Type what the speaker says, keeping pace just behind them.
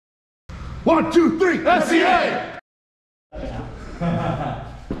1, 2, 3, FCA! I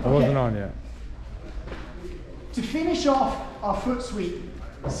wasn't on yet. To finish off our foot sweep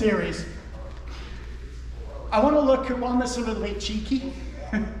series, I want to look at one that's a little bit cheeky.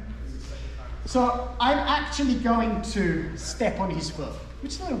 So I'm actually going to step on his foot,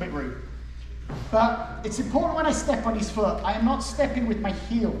 which is a little bit rude. But it's important when I step on his foot, I am not stepping with my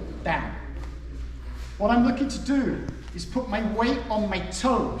heel down. What I'm looking to do is put my weight on my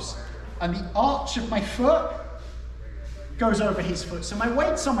toes, and the arch of my foot goes over his foot. So my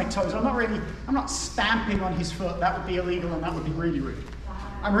weight's on my toes. I'm not stamping on his foot. That would be illegal and that would be really rude.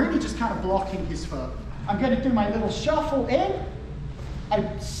 I'm really just kind of blocking his foot. I'm going to do my little shuffle in.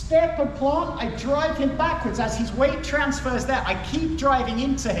 I step and plant. I drive him backwards. As his weight transfers there, I keep driving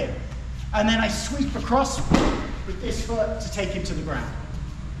into him. And then I sweep across with this foot to take him to the ground.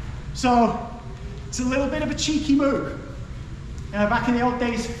 So it's a little bit of a cheeky move. You know, back in the old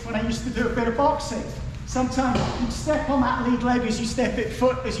days when I used to do a bit of boxing, sometimes you step on that lead leg as you step it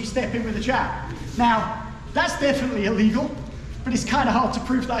foot, as you step in with a jab. Now, that's definitely illegal, but it's kind of hard to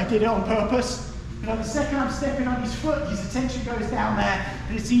prove that I did it on purpose. You know, the second I'm stepping on his foot, his attention goes down there,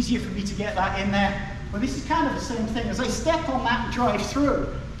 and it's easier for me to get that in there. Well, this is kind of the same thing. As I step on that and drive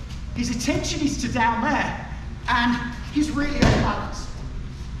through, his attention is to down there, and he's really off balance.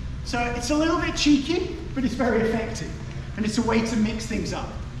 So it's a little bit cheeky, but it's very effective, and it's a way to mix things up.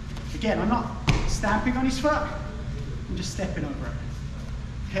 Again, I'm not stamping on his foot, I'm just stepping over it.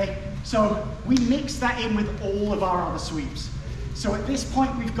 Okay, so we mix that in with all of our other sweeps. So at this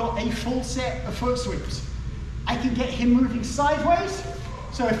point, we've got a full set of foot sweeps. I can get him moving sideways.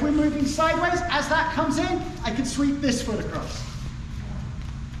 So if we're moving sideways, as that comes in, I can sweep this foot across.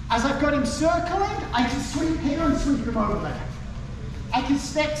 As I've got him circling, I can sweep here and sweep him over there. I can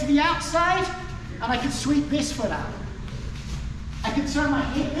step to the outside, and I can sweep this foot out. I can turn my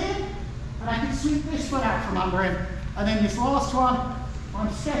hip in, and I can sweep this foot out from under him. And then this last one,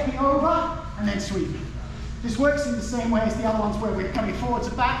 I'm stepping over and then sweeping. This works in the same way as the other ones where we're coming forwards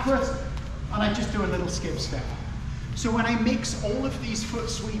and backwards, and I just do a little skip step. So when I mix all of these foot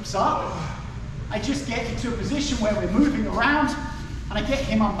sweeps up, I just get into a position where we're moving around, and I get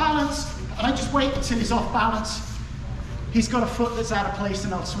him unbalanced, and I just wait until he's off balance. He's got a foot that's out of place,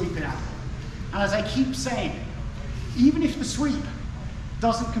 and I'll sweep it out. And as I keep saying, even if the sweep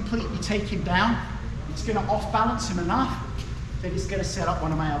doesn't completely take him down, it's going to off balance him enough that it's going to set up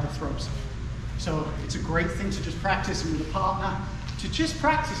one of my other throws. So it's a great thing to just practice with a partner, to just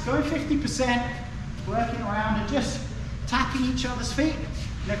practice going 50%, working around and just tapping each other's feet,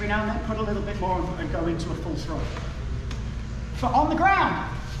 and every now and then put a little bit more and go into a full throw. For on the ground,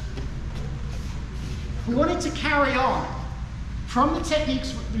 we wanted to carry on from the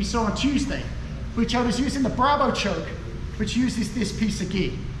techniques we saw on Tuesday, which I was using the Bravo choke, which uses this piece of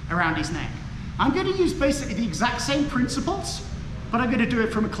gi around his neck. I'm going to use basically the exact same principles, but I'm going to do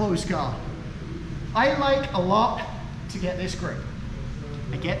it from a closed guard. I like a lot to get this grip.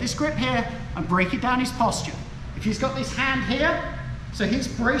 I get this grip here and break it down his posture. If he's got this hand here, so he's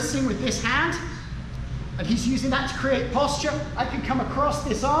bracing with this hand, and he's using that to create posture, I can come across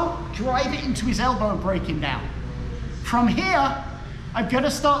this arm, drive it into his elbow and break him down. From here, I'm going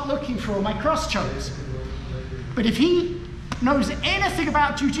to start looking for all my cross chokes. But if he knows anything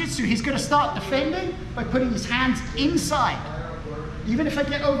about Jiu-Jitsu, he's going to start defending by putting his hands inside. Even if I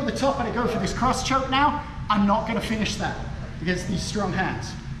get over the top and I go for this cross choke now, I'm not going to finish that against these strong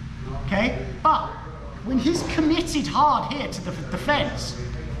hands. Okay? But when he's committed hard here to the defense,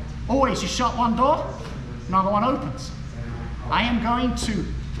 always you shut one door, another one opens. I am going to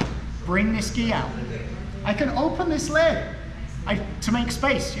bring this gi out. I can open this leg to make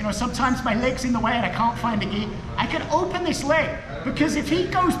space. You know, sometimes my leg's in the way and I can't find the gi. I can open this leg because if he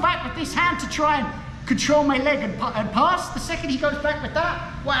goes back with this hand to try and control my leg and pass, the second he goes back with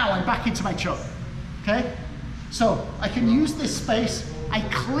that, wow, I'm back into my choke. Okay? So I can use this space. I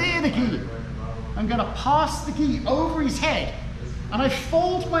clear the gi. I'm going to pass the gi over his head, and I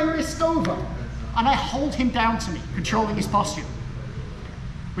fold my wrist over, and I hold him down to me, controlling his posture.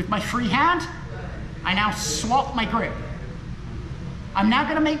 With my free hand, I now swap my grip. I'm now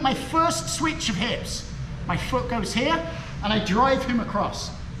going to make my first switch of hips. My foot goes here, and I drive him across.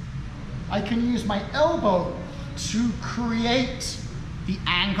 I can use my elbow to create the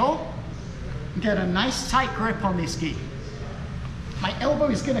angle and get a nice tight grip on this gi. My elbow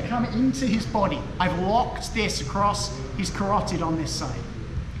is going to come into his body. I've locked this across his carotid on this side.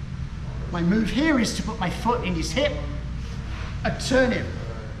 My move here is to put my foot in his hip and turn him.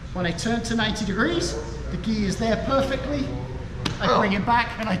 When I turn to 90 degrees, the gi is there perfectly. I bring him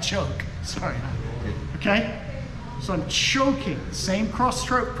back and I choke. Sorry. Okay? So I'm choking, the same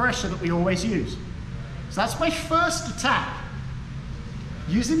cross-stroke pressure that we always use. So that's my first attack.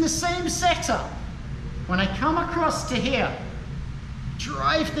 Using the same setup, when I come across to here,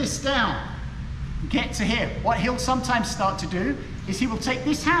 drive this down, get to here. What he'll sometimes start to do is he will take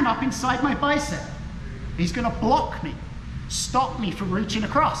this hand up inside my bicep. He's gonna block me, stop me from reaching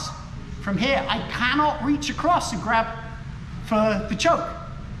across. From here, I cannot reach across and grab for the choke.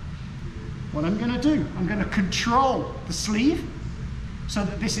 What I'm gonna do, I'm gonna control the sleeve so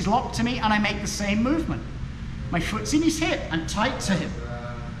that this is locked to me and I make the same movement. My foot's in his hip, I'm tight to him.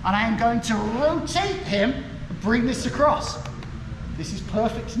 And I am going to rotate him and bring this across. This is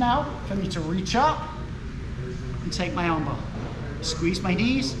perfect now for me to reach up and take my armbar. Squeeze my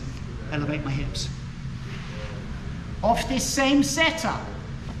knees, elevate my hips. Off this same setup,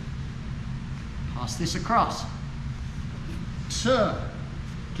 pass this across. Turn,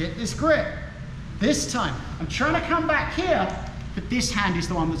 get this grip. This time, I'm trying to come back here, but this hand is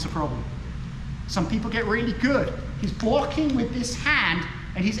the one that's a problem. Some people get really good. He's blocking with this hand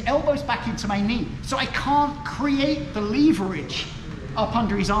and his elbow's back into my knee. So I can't create the leverage up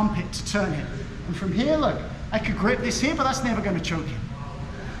under his armpit to turn him. And from here, look, I could grip this here, but that's never gonna choke him.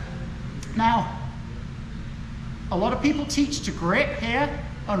 Now, a lot of people teach to grip here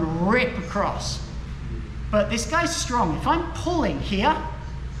and rip across. But this guy's strong. If I'm pulling here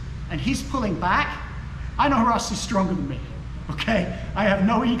and he's pulling back, I know Russ is stronger than me, okay? I have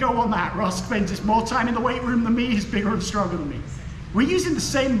no ego on that. Russ spends more time in the weight room than me. He's bigger and stronger than me. We're using the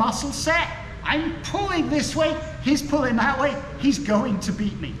same muscle set. I'm pulling this way, he's pulling that way. He's going to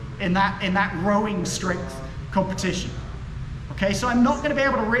beat me in that rowing strength competition. Okay, so I'm not gonna be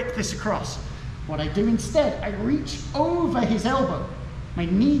able to rip this across. What I do instead, I reach over his elbow. My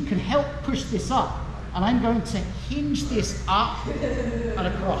knee can help push this up, and I'm going to hinge this up and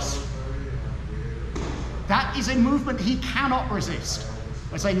across. That is a movement he cannot resist.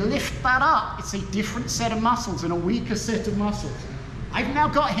 As I lift that up, it's a different set of muscles and a weaker set of muscles. I've now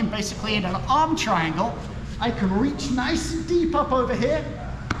got him basically in an arm triangle. I can reach nice and deep up over here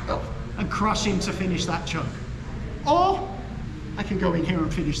and crush him to finish that choke. Or I can go in here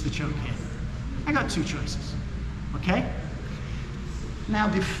and finish the choke here. I got two choices, okay? Now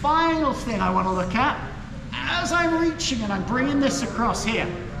the final thing I want to look at, as I'm reaching and I'm bringing this across here,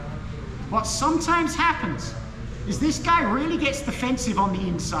 what sometimes happens is this guy really gets defensive on the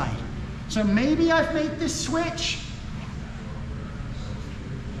inside. So maybe I've made this switch.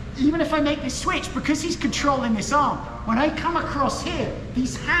 Even if I make this switch, because he's controlling this arm, when I come across here,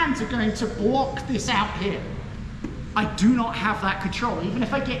 these hands are going to block this out here. I do not have that control. Even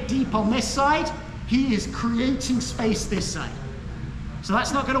if I get deep on this side, he is creating space this side. So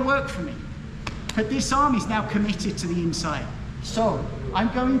that's not going to work for me. But this arm is now committed to the inside. So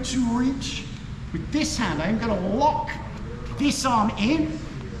I'm going to reach with this hand. I'm going to lock this arm in,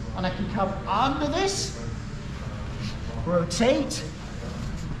 and I can come under this, rotate,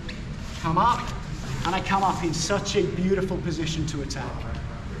 come up, and I come up in such a beautiful position to attack.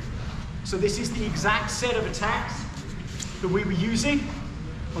 So this is the exact set of attacks that we were using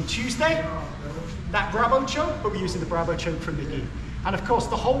on Tuesday. That Bravo choke, but we're using the Bravo choke from the knee. And of course,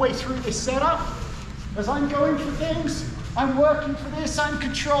 the whole way through this setup, as I'm going for things, I'm working for this, I'm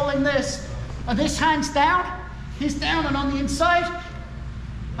controlling this, and this hand's down, he's down, and on the inside,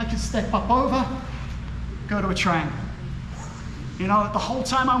 I can step up over, go to a triangle. You know, the whole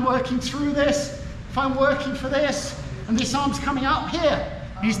time I'm working through this, if I'm working for this, and this arm's coming up here,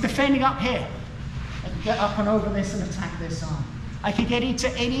 he's defending up here, I can get up and over this and attack this arm. I can get into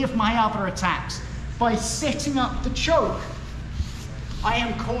any of my other attacks. By setting up the choke, I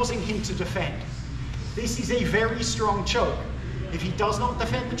am causing him to defend. This is a very strong choke. If he does not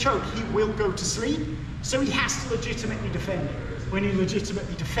defend the choke, he will go to sleep, so he has to legitimately defend it. When he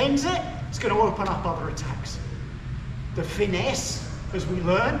legitimately defends it, it's going to open up other attacks. The finesse, as we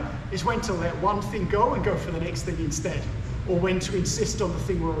learn, is when to let one thing go and go for the next thing instead, or when to insist on the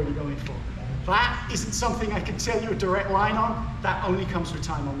thing we're already going for. That isn't something I can tell you a direct line on. That only comes with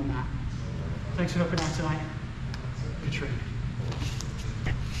time on the mat. Thanks for helping out tonight. Good training.